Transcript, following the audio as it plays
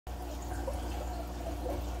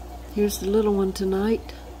Here's the little one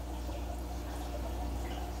tonight.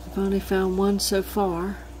 I've only found one so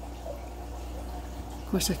far. Of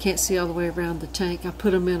course, I can't see all the way around the tank. I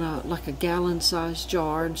put them in like a gallon-sized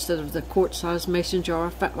jar instead of the quart-sized mason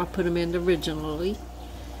jar I put them in originally.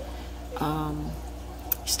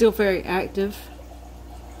 Still very active,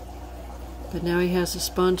 but now he has a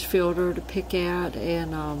sponge filter to pick at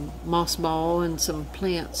and moss ball and some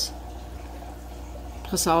plants.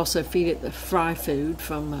 Plus, I also feed it the fry food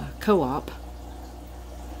from Co-op.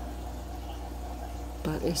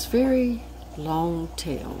 But it's very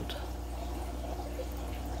long-tailed.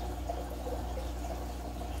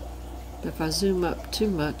 If I zoom up too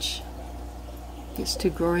much, it's too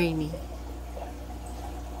grainy.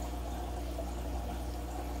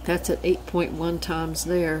 That's at 8.1 times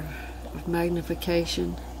there of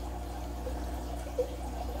magnification.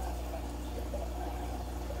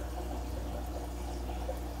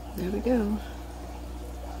 There we go.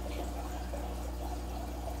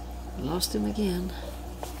 Lost him again.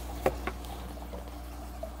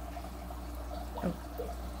 Oh,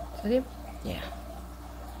 is that him? Yeah.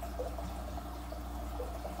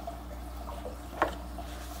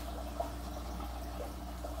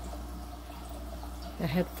 I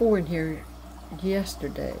had 4 in here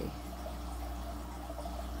yesterday.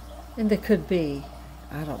 And they could be,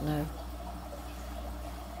 I don't know.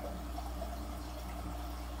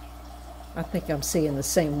 I think I'm seeing the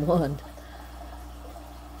same one.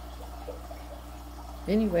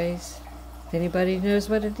 Anyways, if anybody knows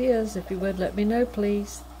what it is, if you would let me know,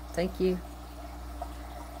 please. Thank you.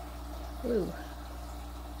 Ooh.